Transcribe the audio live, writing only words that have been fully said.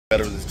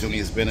Veterans,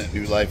 Junius Bennett,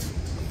 New Life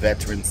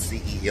Veteran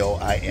CEO.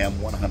 I am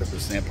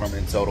 100%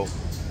 permanent total.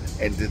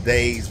 In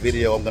today's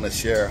video, I'm going to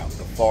share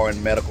the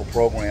foreign medical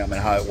program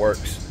and how it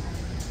works.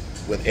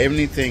 With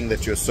anything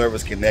that you're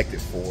service connected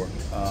for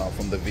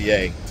from the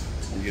VA,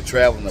 when you're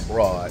traveling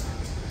abroad,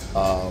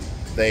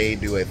 they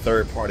do a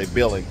third-party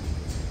billing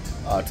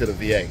to the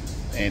VA,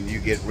 and you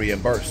get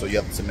reimbursed, so you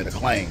have to submit a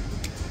claim.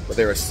 But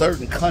there are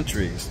certain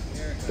countries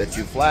that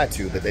you fly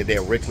to that they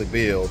directly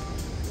bill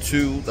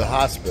to the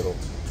hospital,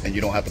 and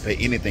you don't have to pay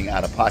anything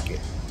out of pocket.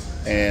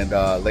 And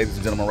ladies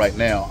and gentlemen, right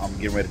now I'm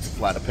getting ready to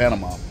fly to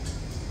Panama.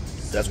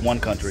 That's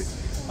one country.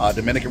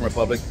 Dominican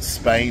Republic,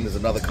 Spain is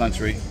another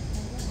country,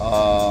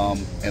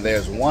 and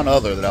there's one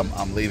other that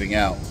I'm leaving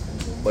out.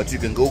 But you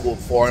can Google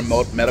foreign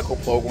medical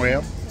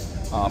program.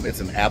 It's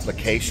an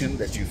application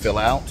that you fill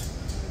out.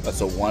 That's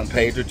a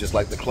one-pager, just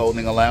like the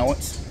clothing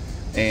allowance.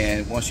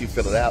 And once you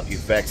fill it out, you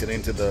fax it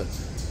into the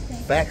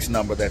fax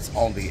number that's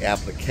on the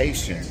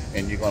application,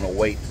 and you're going to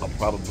wait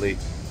probably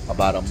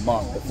about a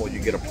month before you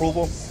get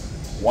approval.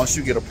 Once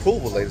you get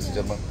approval, ladies and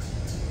gentlemen,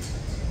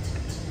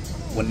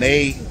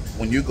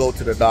 when you go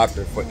to the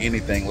doctor for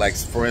anything, like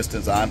for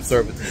instance, I'm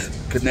service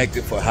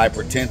connected for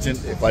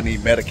hypertension. If I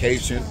need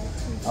medication,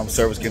 I'm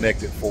service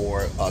connected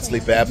for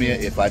sleep apnea.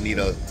 If I need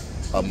a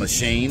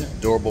machine,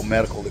 durable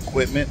medical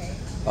equipment,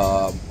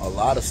 a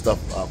lot of stuff,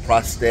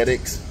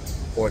 prosthetics,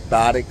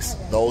 orthotics,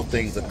 those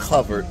things are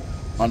covered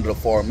under the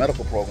foreign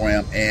medical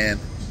program, and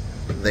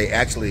they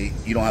actually,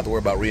 you don't have to worry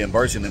about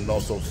reimbursing in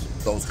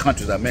those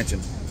countries I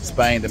mentioned: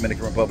 Spain,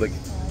 Dominican Republic,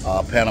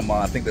 Panama.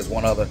 I think there's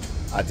one other.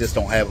 I just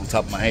don't have it on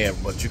top of my head.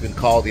 But you can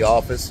call the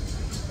office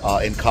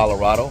in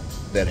Colorado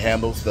that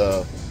handles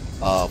the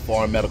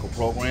foreign medical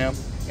program,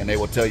 and they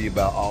will tell you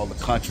about all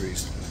the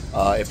countries.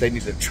 If they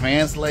need to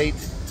translate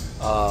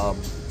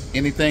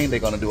anything, they're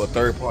going to do a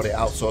third-party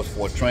outsource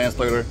for a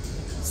translator,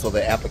 so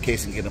the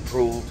application get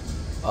approved.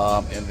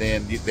 And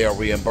then they'll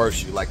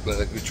reimburse you. Like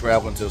if you're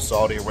traveling to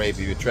Saudi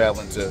Arabia, you're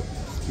traveling to,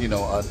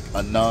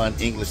 a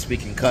non-English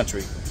speaking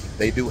country,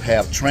 they do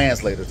have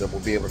translators that will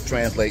be able to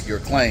translate your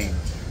claim,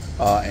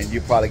 and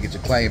you probably get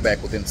your claim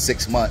back within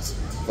 6 months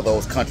for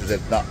those countries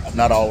that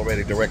not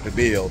already directly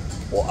billed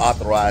or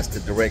authorized to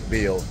direct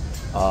bill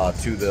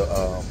to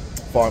the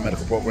foreign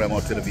medical program or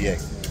to the VA.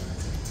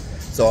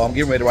 So I'm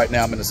getting ready right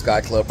now. I'm in the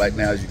Sky Club right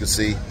now, as you can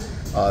see.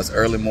 It's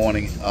early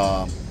morning,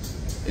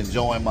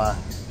 enjoying my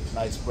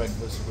nice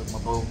breakfast with my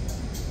boo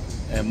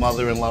and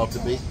mother-in-law to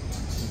be.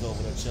 She's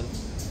over there chilling.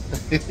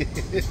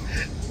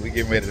 We're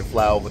getting ready to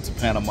fly over to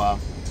Panama.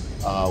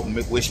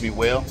 Wish me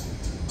well.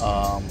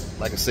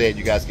 Like I said,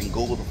 you guys can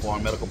Google the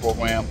foreign medical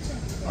program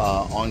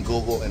on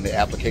Google, and the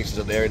applications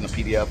are there in the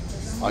PDF.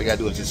 All you gotta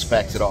do is just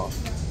fax it off.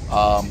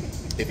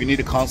 If you need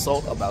a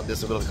consult about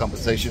disability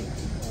compensation,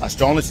 I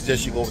strongly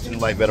suggest you go over to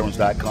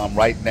newlifeveterans.com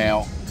right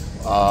now.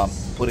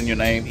 Put in your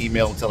name,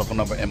 email, and telephone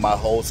number, and my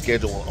whole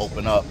schedule will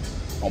open up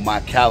on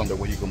my calendar,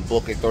 where you can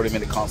book a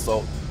 30-minute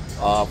consult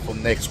for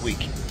next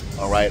week.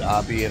 All right,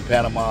 I'll be in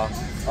Panama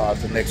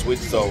to next week,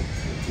 so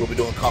we'll be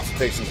doing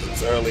consultations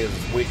as early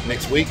as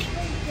next week.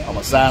 I'm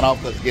gonna sign off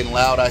because it's getting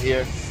loud out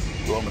here.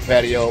 We're on the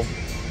patio,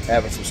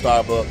 having some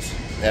Starbucks,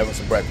 having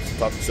some breakfast.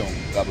 Talk to you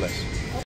soon. God bless.